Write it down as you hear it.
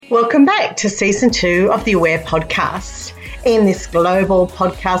Welcome back to Season 2 of the Aware podcast. In this global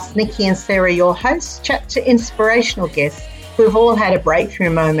podcast, Nikki and Sarah, your hosts, chat to inspirational guests who have all had a breakthrough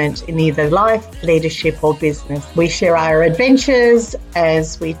moment in either life, leadership or business. We share our adventures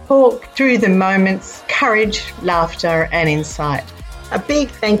as we talk through the moments, courage, laughter and insight. A big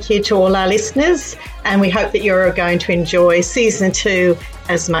thank you to all our listeners, and we hope that you're going to enjoy Season 2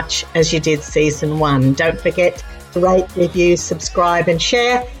 as much as you did Season 1. Don't forget to rate, review, subscribe and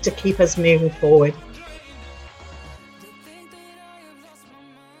share to keep us moving forward.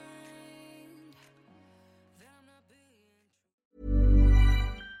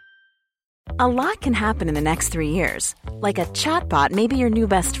 A lot can happen in the next 3 years. Like a chatbot may be your new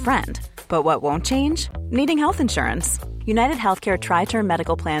best friend. But what won't change? Needing health insurance. United Healthcare Tri-Term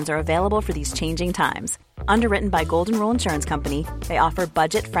Medical Plans are available for these changing times. Underwritten by Golden Rule Insurance Company, they offer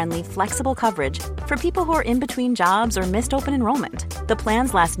budget-friendly, flexible coverage for people who are in between jobs or missed open enrollment. The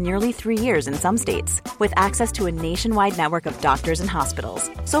plans last nearly 3 years in some states, with access to a nationwide network of doctors and hospitals.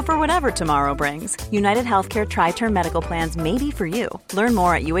 So for whatever tomorrow brings, United Healthcare Tri-Term Medical Plans may be for you. Learn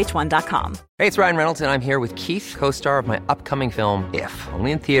more at uh1.com. Hey, it's Ryan Reynolds, and I'm here with Keith, co-star of my upcoming film, If,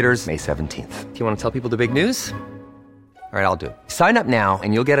 only in theaters May 17th. Do you want to tell people the big news? All right, I'll do it. Sign up now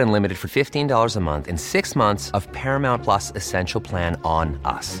and you'll get unlimited for $15 a month and 6 months of Paramount Plus Essential Plan on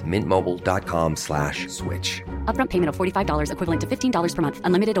us. MintMobile.com/switch. Upfront payment of $45 equivalent to $15 per month.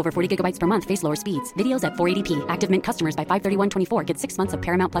 Unlimited over 40 gigabytes per month. Face lower speeds. Videos at 480p. Active Mint customers by 531.24 get 6 months of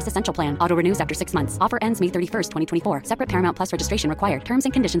Paramount Plus Essential Plan. Auto renews after 6 months. Offer ends May 31st, 2024. Separate Paramount Plus registration required. Terms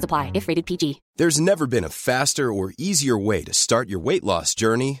and conditions apply if rated PG. There's never been a faster or easier way to start your weight loss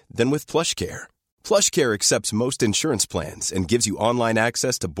journey than with PlushCare. PlushCare accepts most insurance plans and gives you online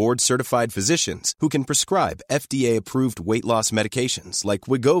access to board-certified physicians who can prescribe FDA-approved weight loss medications like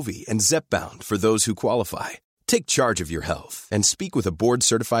Wegovy and Zepbound for those who qualify. Take charge of your health and speak with a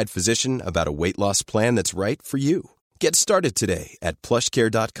board-certified physician about a weight loss plan that's right for you. Get started today at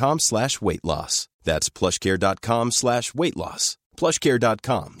plushcare.com/weight-loss. That's plushcare.com/weight-loss.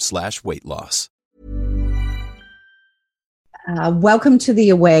 plushcare.com/weight-loss. Welcome to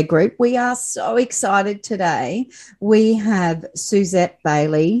the Aware Group. We are so excited today. We have Suzette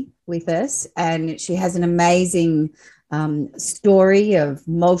Bailey with us, and she has an amazing story of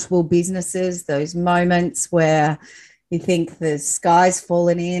multiple businesses, those moments where you think the sky's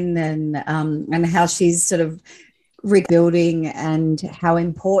fallen in, and how she's sort of rebuilding and how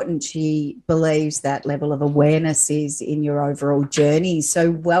important she believes that level of awareness is in your overall journey. So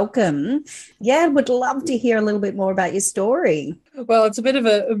welcome. Yeah, would love to hear a little bit more about your story. Well, it's a bit of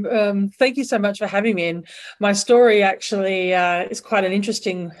a thank you so much for having me. And my story actually is quite an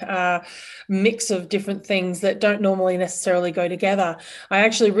interesting mix of different things that don't normally necessarily go together. I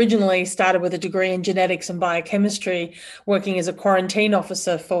actually originally started with a degree in genetics and biochemistry, working as a quarantine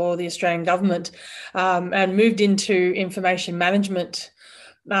officer for the Australian government, and moved into information management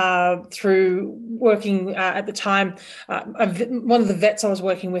through working at the time. One of the vets I was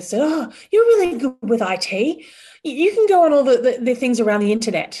working with said, "Oh, you're really good with IT. You can go on all the things around the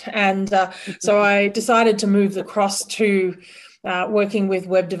internet." And so I decided to move across to working with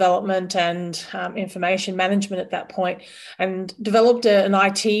web development and information management at that point, and developed an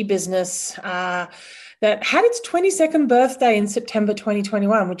IT business that had its 22nd birthday in September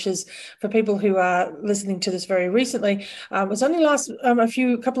 2021, which is, for people who are listening to this very recently, was only a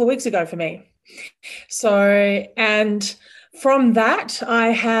couple of weeks ago for me. So, and from that,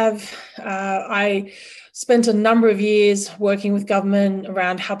 I spent a number of years working with government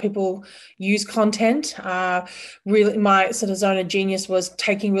around how people use content. Really, my sort of zone of genius was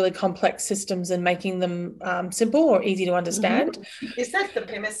taking really complex systems and making them simple or easy to understand. Mm-hmm. Is that the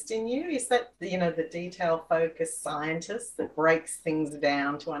chemist in you? Is that, the detail-focused scientist that breaks things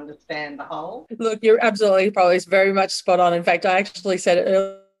down to understand the whole? Look, you're absolutely probably very much spot on. In fact, I actually said it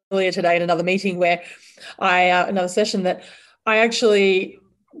earlier today in another meeting where another session, that I actually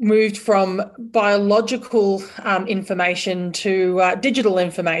moved from biological information to digital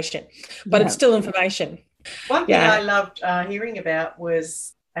information, but It's still information. One thing I loved hearing about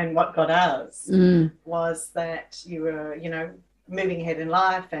was, and what got us, was that you were, moving ahead in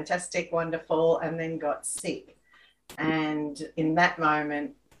life, fantastic, wonderful, and then got sick. And in that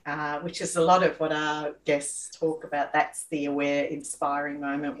moment, which is a lot of what our guests talk about, that's the aware, inspiring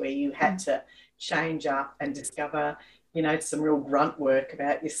moment where you had to change up and discover some real grunt work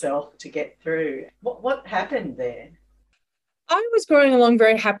about yourself to get through. What happened there? I was going along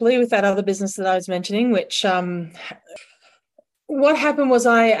very happily with that other business that I was mentioning, which what happened was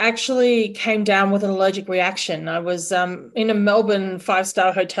I actually came down with an allergic reaction. I was in a Melbourne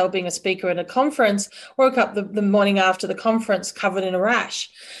 5-star hotel being a speaker at a conference, woke up the morning after the conference covered in a rash.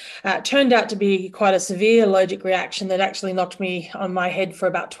 It turned out to be quite a severe allergic reaction that actually knocked me on my head for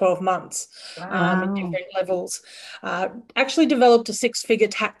about 12 months. Wow. In different levels. Actually developed a 6-figure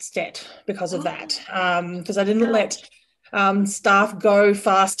tax debt because of that, because I didn't let staff go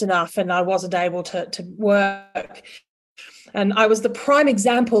fast enough and I wasn't able to work. And I was the prime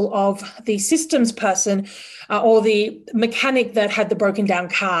example of the systems person or the mechanic that had the broken down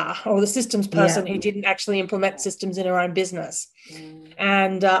car, or the systems person who didn't actually implement systems in her own business.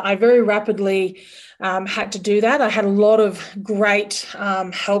 And I very rapidly had to do that. I had a lot of great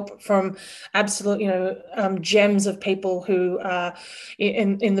help from absolute, gems of people who are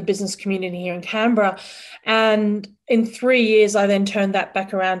in the business community here in Canberra. And in 3 years, I then turned that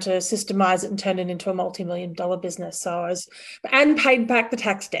back around to systemize it and turn it into a multi-million-dollar business. And paid back the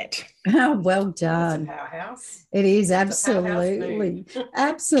tax debt. Oh, well done. That's a powerhouse. It is, absolutely.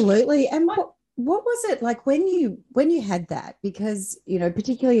 Absolutely. And what was it like when you had that? Because,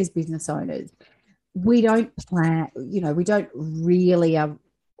 particularly as business owners, we don't plan, we don't really are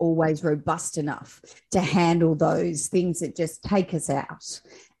always robust enough to handle those things that just take us out.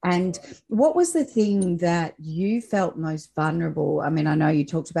 And what was the thing that you felt most vulnerable? I mean, I know you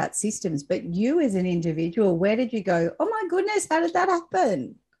talked about systems, but you as an individual, where did you go, oh my goodness, how did that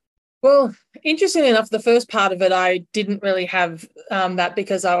happen? Well, interestingly enough, the first part of it, I didn't really have that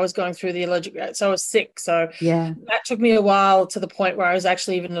because I was going through the allergic reaction. So I was sick. So that took me a while to the point where I was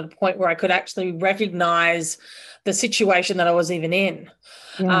actually even at a point where I could actually recognize the situation that I was even in.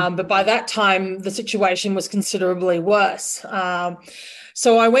 Yeah. But by that time, the situation was considerably worse.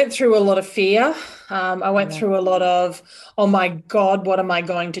 So I went through a lot of fear. I went through a lot of, oh my God, what am I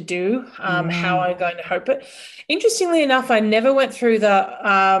going to do? How am I going to hope it? Interestingly enough, I never went through the,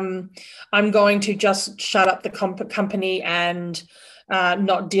 I'm going to just shut up the company and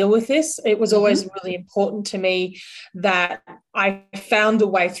not deal with this. It was always really important to me that I found a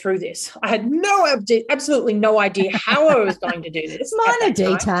way through this. I had absolutely no idea how I was going to do this. Minor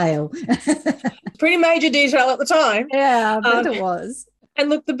detail. Pretty major detail at the time. Yeah, I bet it was. And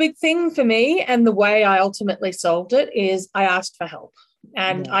look, the big thing for me and the way I ultimately solved it is I asked for help.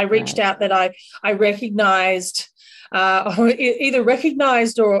 And I reached out that I recognized, either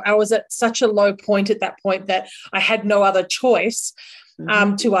recognized or I was at such a low point at that point that I had no other choice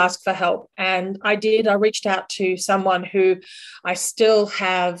to ask for help. And I did. I reached out to someone who I still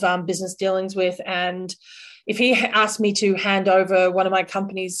have business dealings with. And if he asked me to hand over one of my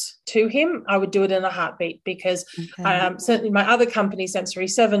companies to him, I would do it in a heartbeat because certainly my other company, Sensory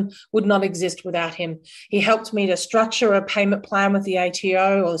 7, would not exist without him. He helped me to structure a payment plan with the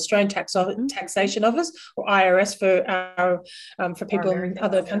ATO, or the Australian Taxation Office, or IRS for people in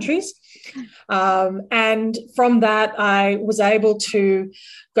other countries. And from that, I was able to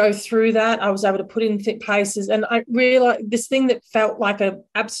go through that. I was able to put in places, and I realized this thing that felt like an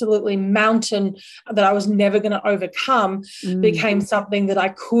absolutely mountain that I was never going to overcome became something that I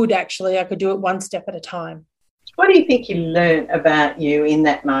could do it one step at a time. What do you think you learned about you in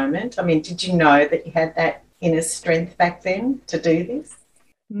that moment? I mean, did you know that you had that inner strength back then to do this?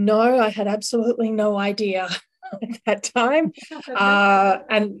 No, I had absolutely no idea at that time.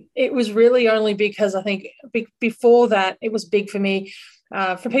 And it was really only because I think before that, it was big for me.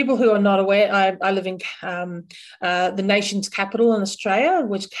 For people who are not aware, I live in the nation's capital in Australia,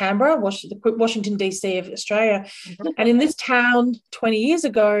 which is Canberra, Washington, D.C. of Australia. And in this town 20 years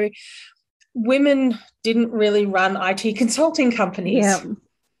ago, women didn't really run IT consulting companies.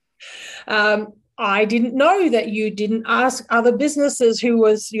 I didn't know that you didn't ask other businesses who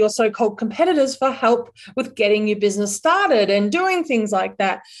was your so-called competitors for help with getting your business started and doing things like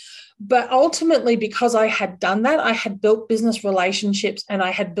that. But ultimately, because I had done that, I had built business relationships and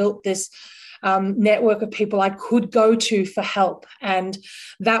I had built this network of people I could go to for help. And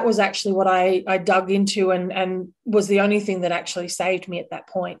that was actually what I dug into and was the only thing that actually saved me at that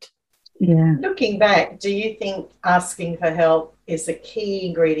point. Yeah. Looking back, do you think asking for help is a key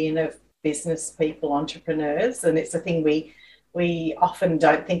ingredient of business people, entrepreneurs? And it's a thing we often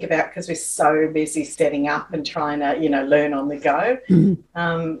don't think about because we're so busy setting up and trying to, learn on the go.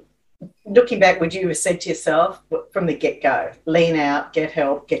 Looking back, would you have said to yourself from the get-go, lean out, get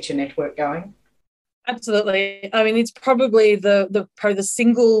help, get your network going? Absolutely. I mean, it's probably the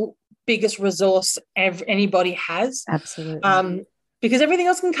single biggest resource anybody has. Absolutely. Because everything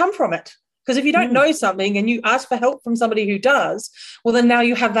else can come from it. Because if you don't know something and you ask for help from somebody who does, well, then now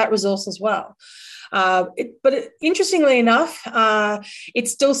you have that resource as well. Interestingly enough,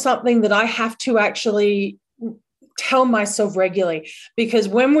 it's still something that I have to actually tell myself regularly, because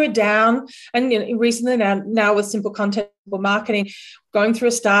when we're down, and recently now with Simple Content Marketing, going through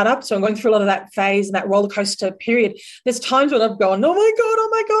a startup, so I'm going through a lot of that phase and that roller coaster period. There's times when I've gone, oh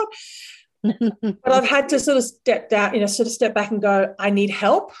my God. But I've had to sort of step down, step back and go, I need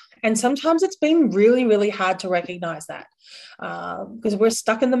help. And sometimes it's been really, really hard to recognize that because we're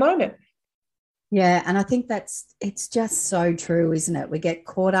stuck in the moment. Yeah, and I think it's just so true, isn't it? We get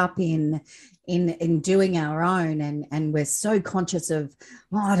caught up in doing our own, and we're so conscious of,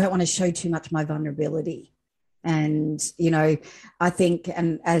 I don't want to show too much of my vulnerability. And, I think,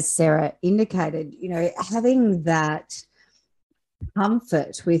 and as Sarah indicated, having that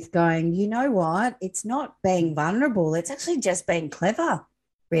comfort with going, you know what, it's not being vulnerable, it's actually just being clever,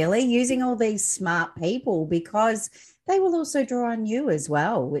 really, using all these smart people, because they will also draw on you as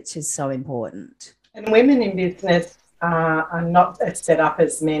well, which is so important. And women in business are not as set up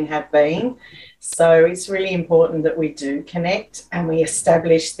as men have been. So it's really important that we do connect and we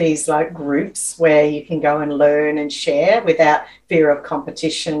establish these like groups where you can go and learn and share without fear of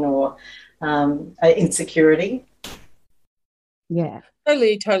competition or insecurity. Yeah.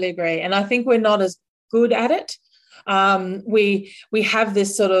 Totally agree. And I think we're not as good at it. We have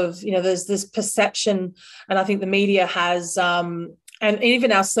this sort of, there's this perception, and I think the media has, and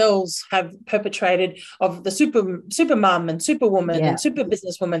even ourselves have perpetrated, of the super mum and superwoman and super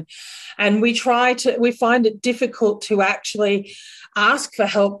businesswoman. And we find it difficult to actually ask for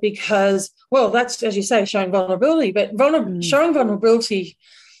help because, well, that's, as you say, showing vulnerability, but showing vulnerability,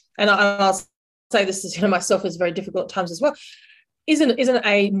 and I'll say this is, myself, is very difficult at times as well, isn't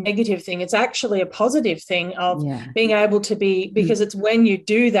a negative thing. It's actually a positive thing of being able to be, because it's when you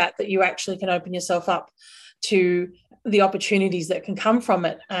do that you actually can open yourself up to the opportunities that can come from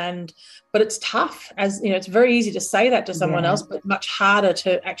it. But it's tough, as it's very easy to say that to someone else, but much harder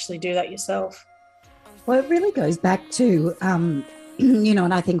to actually do that yourself. Well, it really goes back to and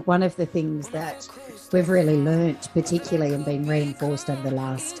I think one of the things that we've really learnt, particularly, and been reinforced over the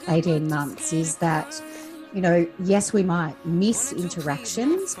last 18 months, is that yes, we might miss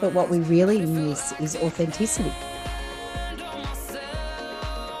interactions, but what we really miss is authenticity.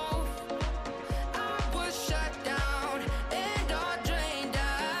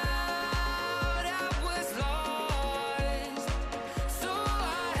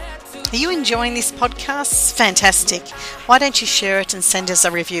 Are you enjoying this podcast? Fantastic. Why don't you share it and send us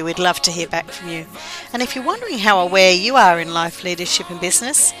a review? We'd love to hear back from you. And if you're wondering how aware you are in life, leadership and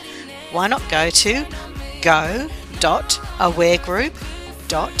business, why not go to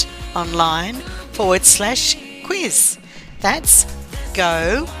go.awaregroup.online/quiz. That's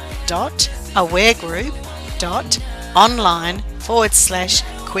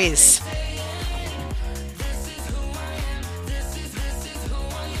go.awaregroup.online/quiz.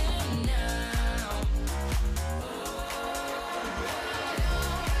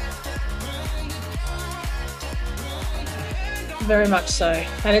 Very much so.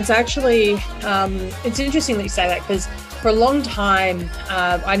 And it's actually, it's interesting that you say that, because for a long time,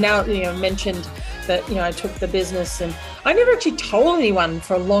 I now, mentioned that, I took the business, and I never actually told anyone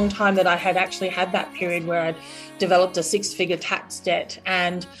for a long time that I had actually had that period where I'd developed a 6-figure tax debt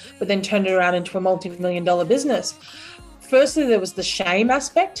but then turned it around into a multi-million-dollar business. Firstly, there was the shame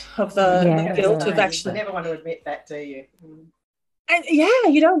aspect of the guilt of actually. You never want to admit that, do you? And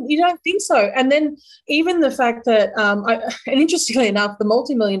you don't think so. And then even the fact that, and interestingly enough, the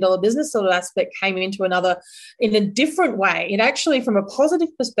multi-million-dollar business sort of aspect came into in a different way. It actually, from a positive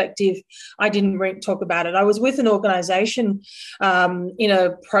perspective, I didn't talk about it. I was with an organization in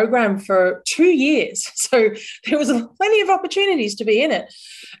a program for 2 years. So there was plenty of opportunities to be in it.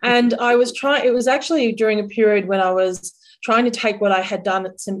 And it was actually during a period when I was trying to take what I had done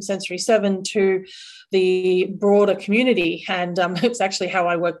at Sensory 7 to the broader community. And it's actually how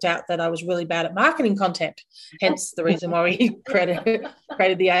I worked out that I was really bad at marketing content, hence the reason why we created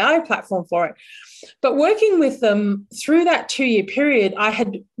the AI platform for it. But working with them through that 2-year period, I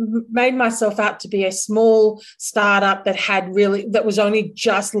had made myself out to be a small startup that was only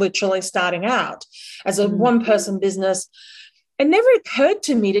just literally starting out as a one-person business. It never occurred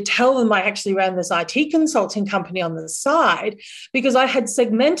to me to tell them I actually ran this IT consulting company on the side, because I had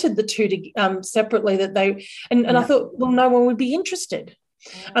segmented the two separately, that I thought, well, no one would be interested.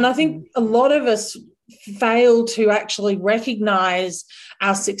 And I think a lot of us fail to actually recognize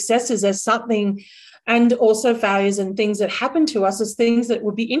our successes as something, and also failures and things that happen to us as things that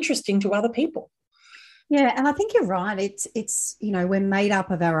would be interesting to other people. Yeah, and I think you're right. It's we're made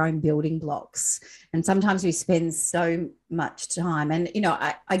up of our own building blocks, and sometimes we spend so much time. And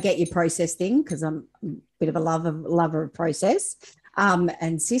I get your process thing, because I'm a bit of a lover of process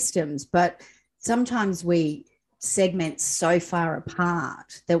and systems. But sometimes we segments so far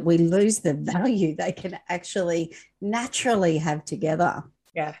apart that we lose the value they can actually naturally have together.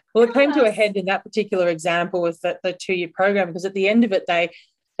 Yeah. Well, it came to a head in that particular example with the 2-year program, because at the end of it,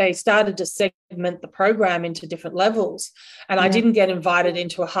 they started to segment the program into different levels. And I didn't get invited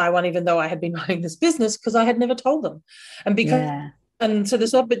into a high one, even though I had been running this business, because I had never told them. And and so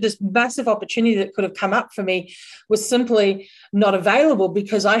this massive opportunity that could have come up for me was simply not available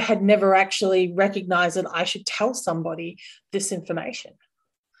because I had never actually recognized that I should tell somebody this information.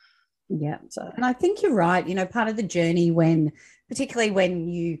 Yeah. And I think you're right. You know, part of the journey particularly when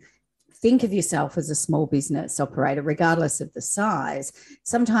you think of yourself as a small business operator, regardless of the size,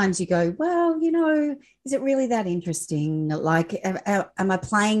 sometimes you go, well, you know, is it really that interesting? Like, am I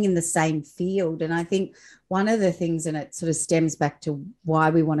playing in the same field? And I think one of the things, and it sort of stems back to why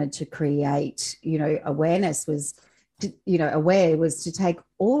we wanted to create, you know, awareness was, Aware was to take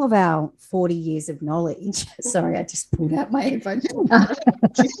all of our 40 years of knowledge. Sorry, I just pulled out my headphone.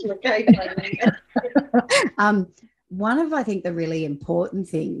 One of, I think, the really important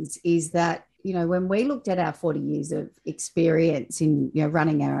things is that, you know, when we looked at our 40 years of experience in, you know,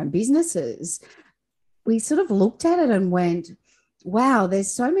 running our own businesses, we sort of looked at it and went, wow, there's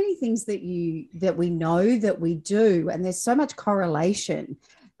so many things that we know that we do, and there's so much correlation,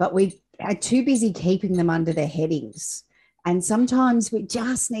 but we are too busy keeping them under their headings. And sometimes we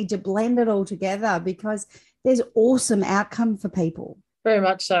just need to blend it all together because there's awesome outcome for people. Very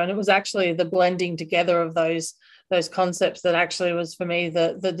much so. And it was actually the blending together of those concepts that actually was, for me,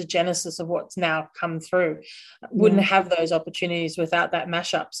 the genesis of what's now come through. Wouldn't have those opportunities without that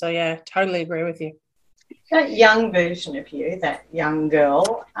mashup. So, yeah, totally agree with you. That young version of you, that young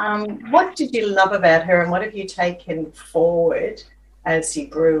girl, what did you love about her, and what have you taken forward as you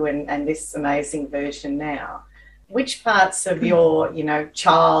grew and this amazing version now? Which parts of your, you know,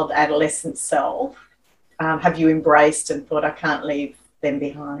 child, adolescent self have you embraced and thought, I can't leave them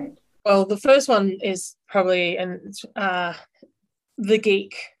behind? Well, the first one is probably the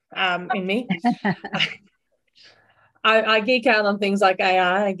geek in me. I geek out on things like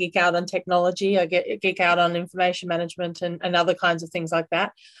AI. I geek out on technology. I geek out on information management and other kinds of things like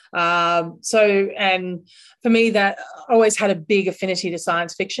that. And for me, that always had a big affinity to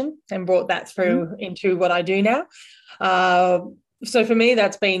science fiction and brought that through into what I do now. So for me,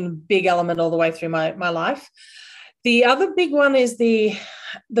 that's been a big element all the way through my life. The other big one is the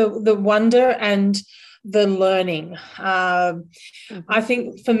wonder and the learning. I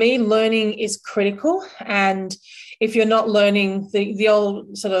think for me, learning is critical. And if you're not learning, the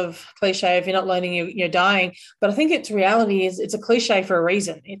old sort of cliche, if you're not learning, you're dying. But I think it's reality is it's a cliche for a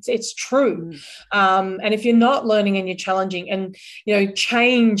reason. It's true. And if you're not learning and you're challenging, and, you know,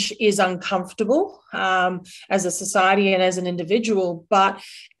 change is uncomfortable as a society and as an individual, but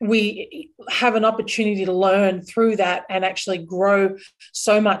we have an opportunity to learn through that and actually grow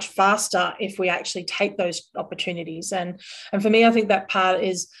so much faster if we actually take those opportunities. And for me, I think that part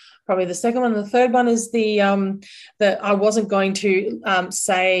is probably the second one. The third one is that I wasn't going to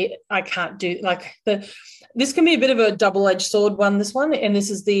say I can't do, like, this can be a bit of a double-edged sword one, this one, and this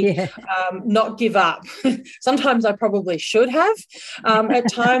is the not give up. Sometimes I probably should have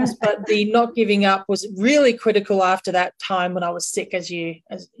at times, but the not giving up was really critical after that time when I was sick, as you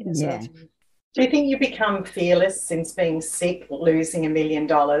know. Yeah. Do you think you become fearless since being sick, losing $1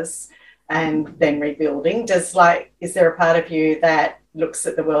 million and then rebuilding? Is there a part of you that looks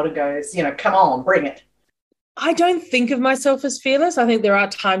at the world and goes, you know, come on, bring it? I don't think of myself as fearless. I think there are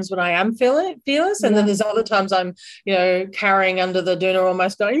times when I am fearless, and then there's other times I'm, you know, carrying under the doona,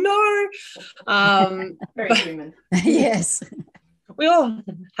 almost going, no. Very human. Yes. We all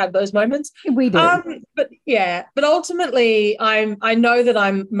have those moments. We do. But ultimately I know that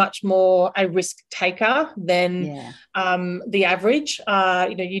I'm much more a risk taker than the average. You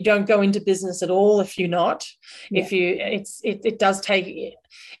know, you don't go into business at all if you're not. It does take,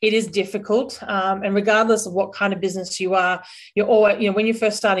 it is difficult. And regardless of what kind of business you are, you're always, you know, when you're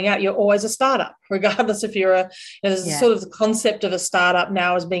first starting out, you're always a startup, regardless if you're there's sort of the concept of a startup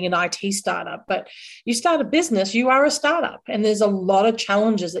now as being an IT startup, but you start a business, you are a startup, and there's a lot of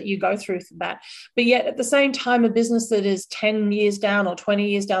challenges that you go through for that. But yet at the same time, a business that is 10 years down or 20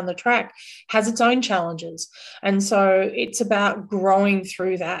 years down the track has its own challenges. And so it's about growing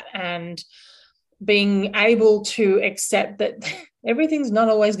through that and being able to accept that everything's not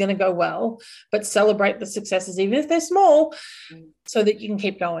always going to go well, but celebrate the successes, even if they're small, so that you can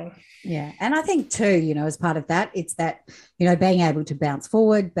keep going. Yeah. And I think too, you know, as part of that, it's that, you know, being able to bounce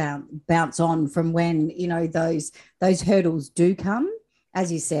forward, bounce on from when, you know, those hurdles do come.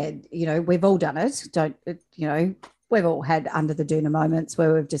 As you said, you know, we've all done it. we've all had under the doona moments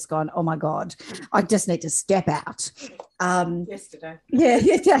where we've just gone, oh my God, I just need to step out. Yesterday.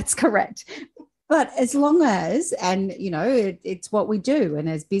 Yeah, that's correct. But as long as, and it's what we do. And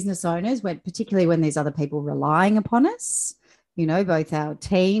as business owners, particularly when there's other people relying upon us, both our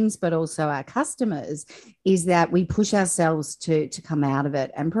teams, but also our customers, is that we push ourselves to come out of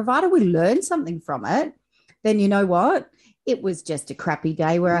it. And provided we learn something from it, then you know what? It was just a crappy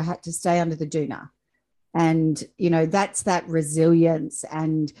day where I had to stay under the doona. And, that's that resilience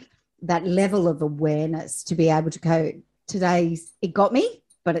and that level of awareness to be able to go, today it got me,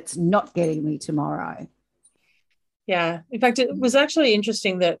 but it's not getting me tomorrow. Yeah. In fact, it was actually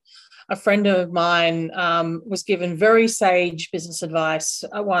interesting that a friend of mine was given very sage business advice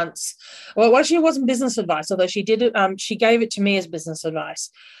once. Well, actually, it wasn't business advice, although she did it. She gave it to me as business advice.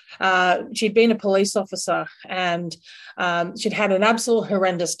 She'd been a police officer, and she'd had an absolute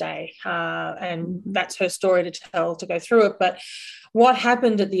horrendous day, and that's her story to tell, to go through it. But what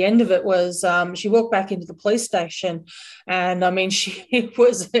happened at the end of it was she walked back into the police station, and I mean, she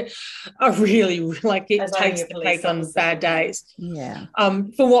was a really, like, it takes the cake on bad days. Yeah.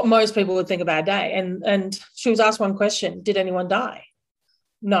 For what most people would think a bad day. And she was asked one question: did anyone die?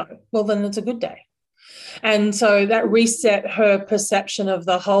 No. Well, then it's a good day. And so that reset her perception of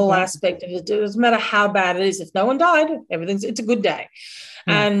the whole aspect of it. It doesn't matter how bad it is. If no one died, it's a good day.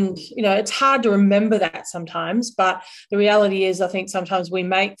 And, it's hard to remember that sometimes, but the reality is I think sometimes we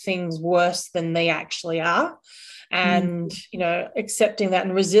make things worse than they actually are. And, accepting that,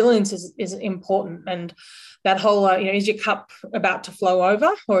 and resilience is important. And that whole, is your cup about to flow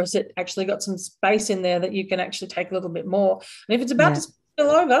over, or has it actually got some space in there that you can actually take a little bit more? And if it's about to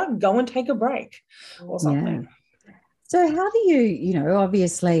spill over, go and take a break or something. Yeah. So how do you,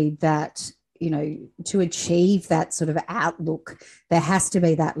 obviously that, to achieve that sort of outlook, there has to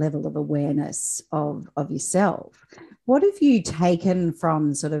be that level of awareness of yourself. What have you taken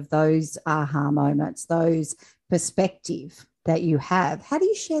from sort of those aha moments, those perspective that you have? How do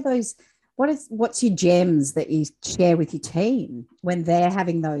you share those? What's your gems that you share with your team when they're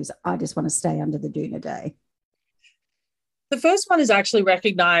having those, I just want to stay under the doona day? The first one is actually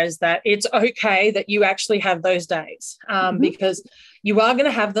recognize that it's okay that you actually have those days, because you are going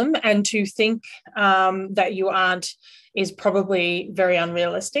to have them, and to think that you aren't is probably very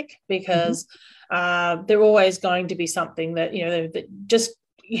unrealistic, because they're always going to be something that, that just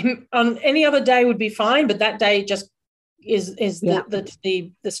on any other day would be fine, but that day just is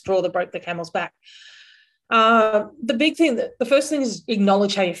the straw that broke the camel's back. The big thing, the first thing is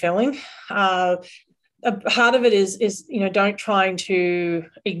acknowledge how you're feeling. A part of it is don't trying to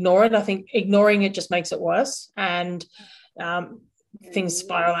ignore it. I think ignoring it just makes it worse, and things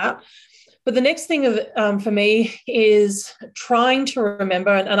spiral out. But the next thing for me is trying to remember,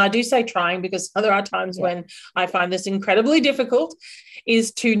 and I do say trying because there are times when I find this incredibly difficult,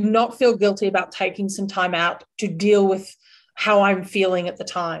 is to not feel guilty about taking some time out to deal with how I'm feeling at the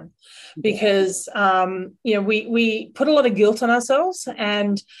time. Because, we put a lot of guilt on ourselves,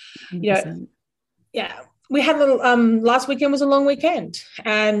 and, we had a little, last weekend was a long weekend,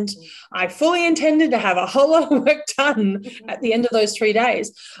 and I fully intended to have a whole lot of work done at the end of those 3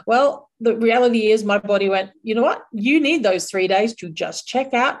 days. Well, the reality is my body went, you know what, you need those 3 days to just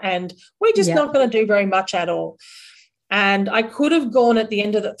check out, and we're just not going to do very much at all. And I could have gone at the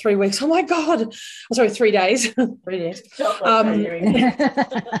end of the 3 weeks, oh my God, 3 days. 3 days.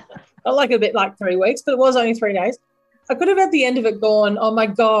 I like a bit like 3 weeks, but it was only 3 days. I could have at the end of it gone, oh my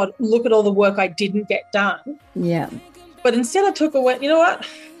God, look at all the work I didn't get done. Yeah. But instead I took away, you know what?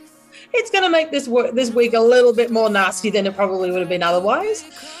 It's going to make this week a little bit more nasty than it probably would have been otherwise.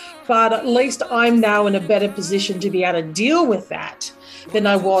 But at least I'm now in a better position to be able to deal with that than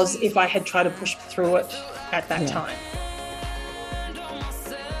I was if I had tried to push through it at that time.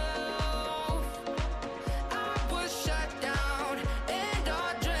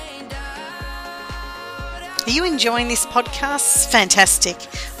 Are you enjoying this podcast? Fantastic.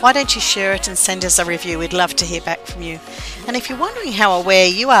 Why don't you share it and send us a review? We'd love to hear back from you. And if you're wondering how aware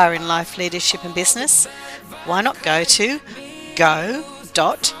you are in life, leadership and business, why not go to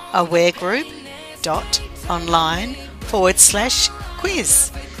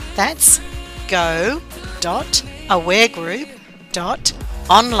go.awaregroup.online/quiz. That's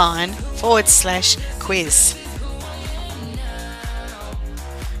go.awaregroup.online/quiz.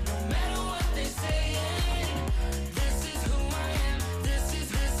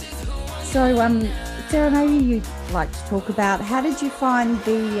 So, Sarah, maybe you'd like to talk about how did you find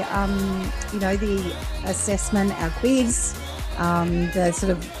the assessment, our quiz, the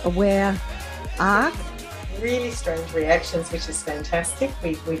sort of aware arc? Really strange reactions, which is fantastic.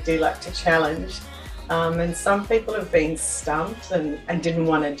 We do like to challenge And some people have been stumped and didn't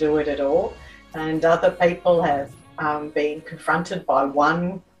want to do it at all. And other people have been confronted by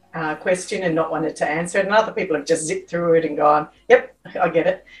one question and not wanted to answer it. And other people have just zipped through it and gone, yep, I get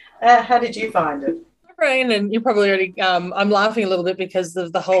it. How did you find it? And you probably already, I'm laughing a little bit because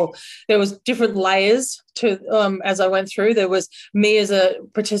of there was different layers to, as I went through. There was me as a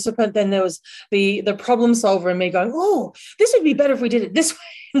participant, then there was the problem solver and me going, oh, this would be better if we did it this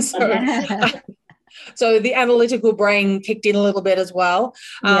way. And so the analytical brain kicked in a little bit as well.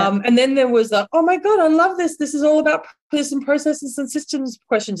 And then there was oh my God, I love this. This is all about person processes and systems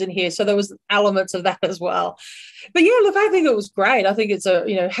questions in here. So there was elements of that as well. But yeah, look, I think it was great. I think it's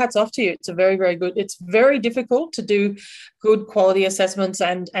hats off to you. It's a very, very good. It's very difficult to do good quality assessments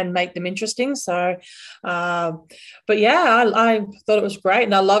and make them interesting. So, but yeah, I thought it was great.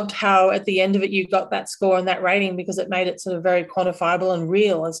 And I loved how at the end of it, you got that score and that rating because it made it sort of very quantifiable and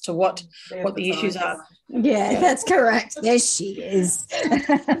real as to what the issues are. Yeah, that's correct. Yes, she is.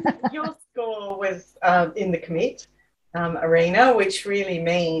 Your score was in the commit arena, which really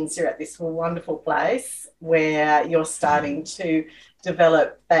means you're at this wonderful place where you're starting to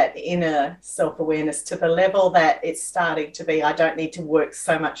develop that inner self-awareness to the level that it's starting to be, I don't need to work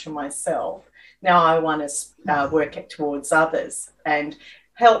so much on myself. Now I want to work it towards others and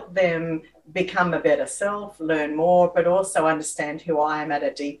help them become a better self, learn more, but also understand who I am at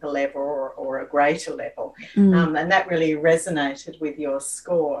a deeper level or a greater level. And that really resonated with your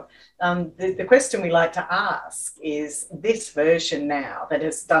score. The question we like to ask is this version now that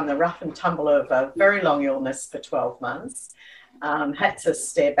has done the rough and tumble of a very long illness for 12 months, had to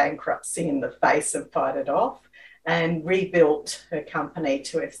stare bankruptcy in the face and fight it off, and rebuilt her company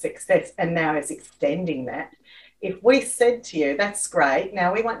to a success and now is extending that. If we said to you, that's great,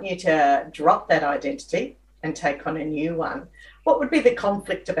 now we want you to drop that identity and take on a new one, what would be the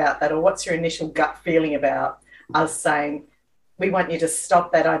conflict about that? Or what's your initial gut feeling about us saying, we want you to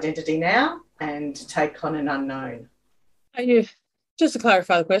stop that identity now and take on an unknown? Just to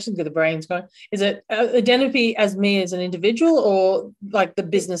clarify the question, because the brain's going, is it identity as me as an individual or like the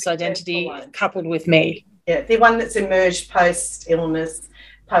business identity coupled with me? Yeah, the one that's emerged post-illness,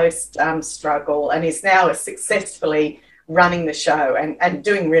 post-struggle, and is now successfully running the show and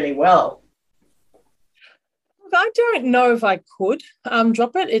doing really well. I don't know if I could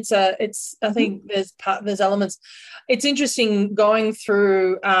drop it. I think there's elements. It's interesting going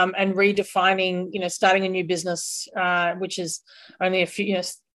through and redefining, starting a new business, which is only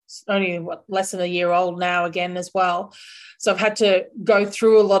less than a year old now again as well. So I've had to go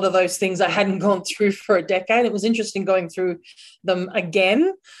through a lot of those things I hadn't gone through for a decade. It was interesting going through them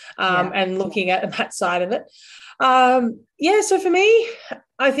again and looking at that side of it. So for me,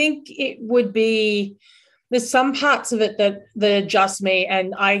 I think it would be, there's some parts of it that adjust me,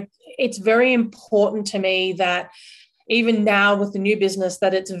 and it's very important to me that even now with the new business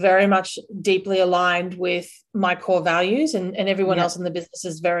that it's very much deeply aligned with my core values, and everyone else in the business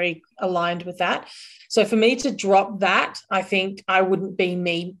is very aligned with that. So for me to drop that, I think I wouldn't be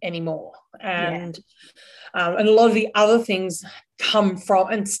me anymore. And a lot of the other things come from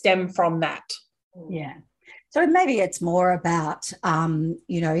and stem from that. Yeah. So maybe it's more about,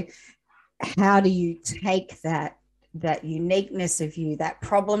 how do you take that uniqueness of you, that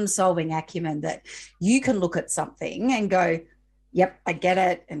problem-solving acumen, that you can look at something and go, yep, I get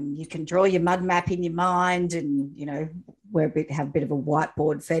it, and you can draw your mud map in your mind, and, have a bit of a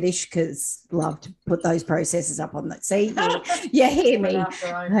whiteboard fetish because love to put those processes up on that. See, you hear me.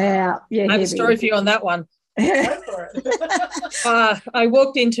 I have a story for you on that one. I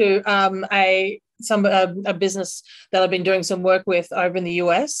walked into a business that I've been doing some work with over in the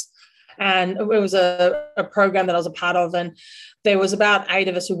US. And it was a program that I was a part of, and there was about 8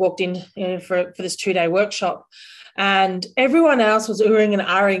 of us who walked in for this 2-day workshop, and everyone else was oohing and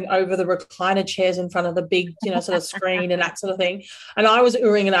ahhing over the recliner chairs in front of the big, sort of screen and that sort of thing. And I was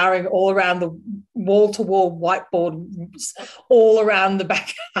oohing and ahhing all around the wall-to-wall whiteboard, all around the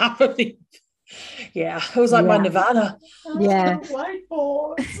back half of the. Yeah, it was like my nirvana. Yeah.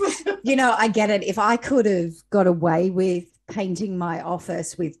 I get it. If I could have got away with painting my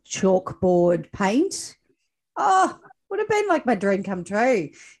office with chalkboard paint, would have been like my dream come true,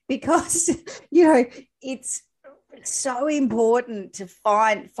 because it's so important to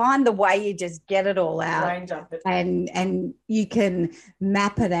find the way you just get it all out and you can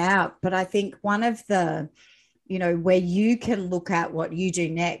map it out. But I think one of the where you can look at what you do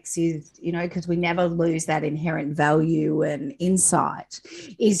next is, because we never lose that inherent value and insight,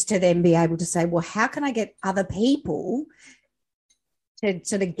 is to then be able to say, well, how can I get other people to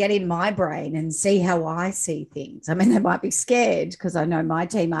sort of get in my brain and see how I see things. I mean, they might be scared because I know my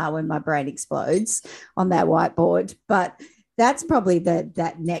team are when my brain explodes on that whiteboard, but that's probably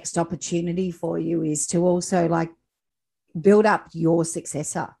that next opportunity for you, is to also like build up your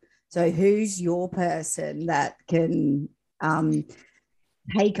successor. So who's your person that can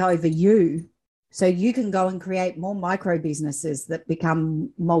take over you, so you can go and create more micro businesses that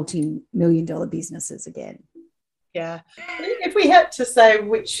become multi-million-dollar businesses again. Yeah. If we had to say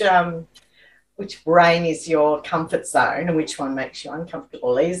which brain is your comfort zone and which one makes you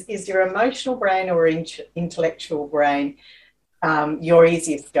uncomfortable, is your emotional brain or intellectual brain your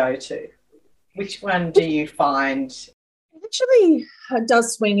easiest go-to? Which one do you find? Actually, it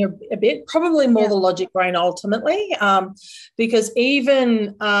does swing a bit, probably more the logic brain ultimately, because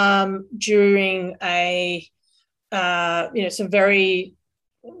even during some very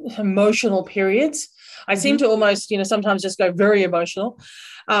emotional periods, I seem to almost, sometimes just go very emotional.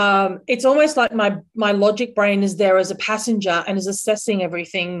 It's almost like my logic brain is there as a passenger and is assessing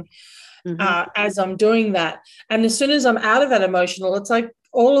everything as I'm doing that. And as soon as I'm out of that emotional, it's like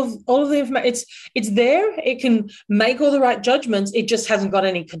all of the information, it's there. It can make all the right judgments. It just hasn't got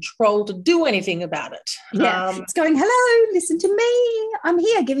any control to do anything about it. Yeah, it's going, hello, listen to me. I'm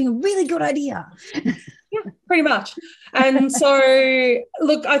here giving a really good idea. Yeah, pretty much. And so,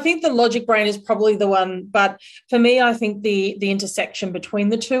 look, I think the logic brain is probably the one, but for me, I think the intersection between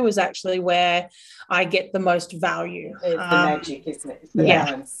the two is actually where I get the most value. There's the magic, isn't it? It's the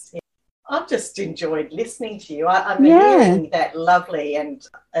balance. Yeah. I've just enjoyed listening to you. I'm hearing that lovely, and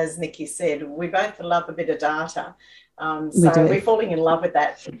as Nikki said, we both love a bit of data. So we're falling in love with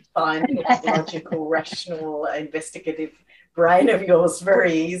that fine, logical, rational, investigative brain of yours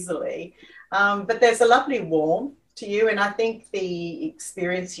very easily. But there's a lovely warmth to you, and I think the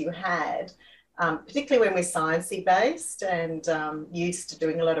experience you had, particularly when we're sciencey based and used to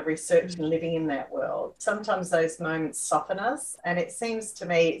doing a lot of research and living in that world, sometimes those moments soften us, and it seems to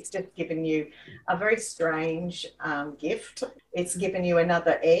me it's just given you a very strange gift. It's given you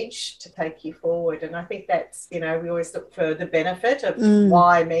another edge to take you forward, and I think that's, we always look for the benefit of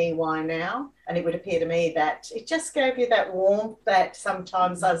why me, why now, and it would appear to me that it just gave you that warmth that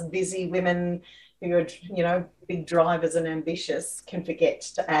sometimes us busy women who are, big drivers and ambitious can forget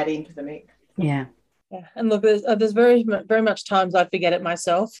to add into the mix. Yeah. And look, there's very, very much times I forget it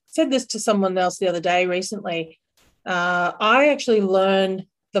myself. I said this to someone else the other day recently. I actually learn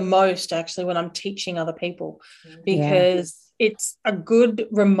the most when I'm teaching other people, because it's a good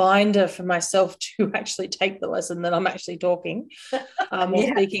reminder for myself to actually take the lesson that I'm actually talking or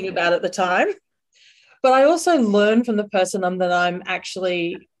speaking about at the time. But I also learn from the person that I'm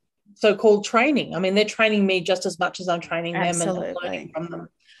actually so-called training. I mean, they're training me just as much as I'm training them and learning from them.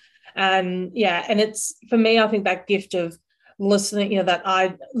 And it's, for me, I think that gift of listening,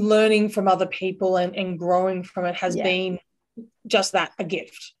 that learning from other people and growing from it has been just that, a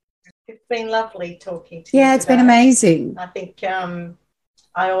gift. It's been lovely talking to you. Yeah, it's been amazing. I think I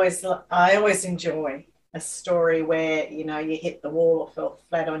always enjoy a story where, you hit the wall or fell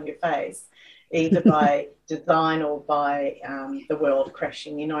flat on your face, either by design or by the world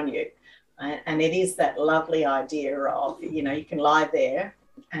crashing in on you. And it is that lovely idea of, you can lie there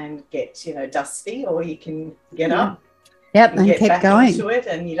and get, dusty, or you can get up. Yep, and get keep back going. into it,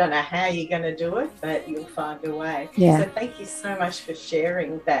 and you don't know how you're going to do it, but you'll find a way. Yeah. So thank you so much for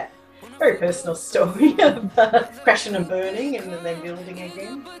sharing that very personal story of crashing and burning and then building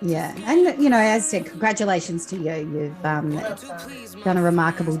again. Yeah, and as I said, congratulations to you. You've done a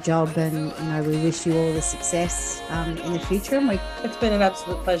remarkable job, and we wish you all the success in the future. And it's been an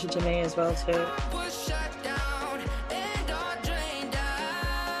absolute pleasure to me as well too.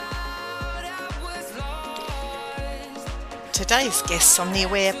 Today's guests on the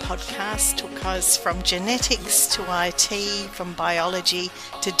Aware podcast took us from genetics to IT, from biology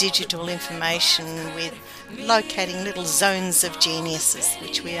to digital information, with locating little zones of geniuses,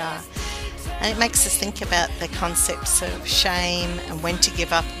 which we are. And it makes us think about the concepts of shame and when to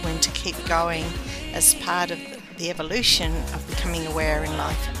give up, when to keep going, as part of the evolution of becoming aware in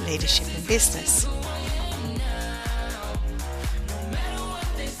life, leadership and business.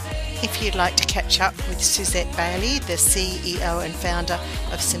 If you'd like to catch up with Suzette Bailey, the CEO and founder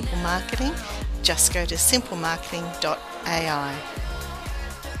of Simple Marketing, just go to simplemarketing.ai.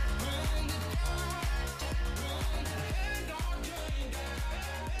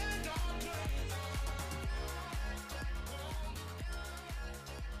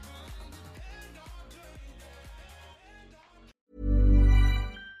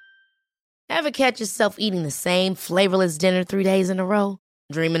 Ever catch yourself eating the same flavorless dinner 3 days in a row?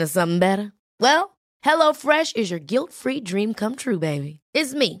 Dreaming of something better? Well, HelloFresh is your guilt-free dream come true, baby.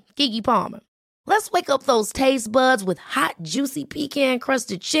 It's me, Keke Palmer. Let's wake up those taste buds with hot, juicy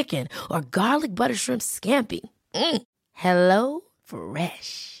pecan-crusted chicken or garlic butter shrimp scampi. Hello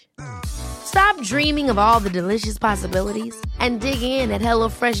Fresh. Stop dreaming of all the delicious possibilities and dig in at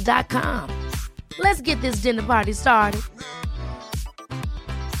HelloFresh.com. Let's get this dinner party started.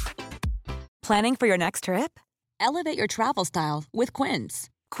 Planning for your next trip? Elevate your travel style with Quince.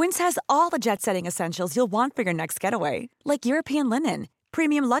 Quince has all the jet-setting essentials you'll want for your next getaway, like European linen,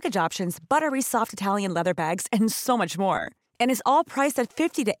 premium luggage options, buttery soft Italian leather bags, and so much more. And is all priced at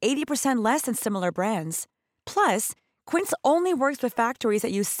 50 to 80% less than similar brands. Plus, Quince only works with factories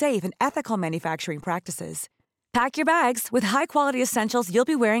that use safe and ethical manufacturing practices. Pack your bags with high-quality essentials you'll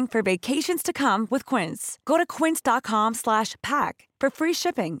be wearing for vacations to come with Quince. Go to quince.com/pack for free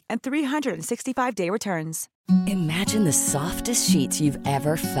shipping and 365-day returns. Imagine the softest sheets you've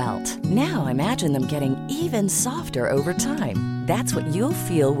ever felt. Now imagine them getting even softer over time. That's what you'll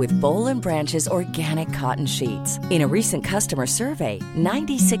feel with Boll & Branch's organic cotton sheets. In a recent customer survey,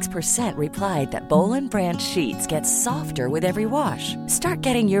 96% replied that Boll & Branch sheets get softer with every wash. Start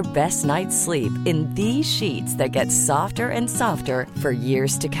getting your best night's sleep in these sheets that get softer and softer for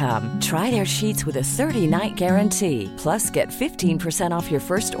years to come. Try their sheets with a 30-night guarantee. Plus, get 15% off your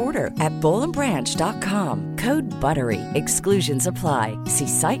first order at bollandbranch.com. Code BUTTERY. Exclusions apply. See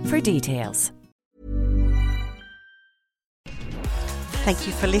site for details. Thank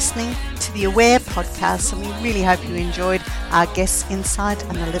you for listening to the Aware podcast, and we really hope you enjoyed our guest insight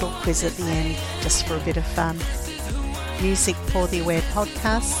and the little quiz at the end, just for a bit of fun. Music for the Aware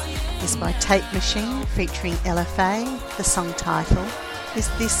podcast is by Tape Machine, featuring LFA. The song title is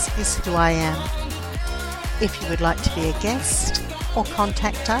This Is Who I Am. If you would like to be a guest or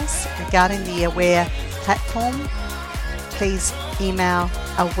contact us regarding the Aware platform, please email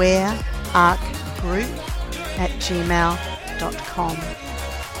awarearcgroup@gmail.com.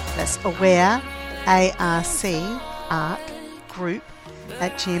 That's aware, A-R-C, arc, group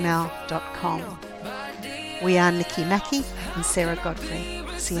 @gmail.com. We are Nikki Mackie and Sarah Godfrey.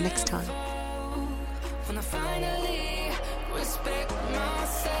 See you next time. Respect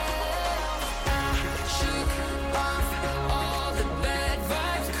myself. Shook off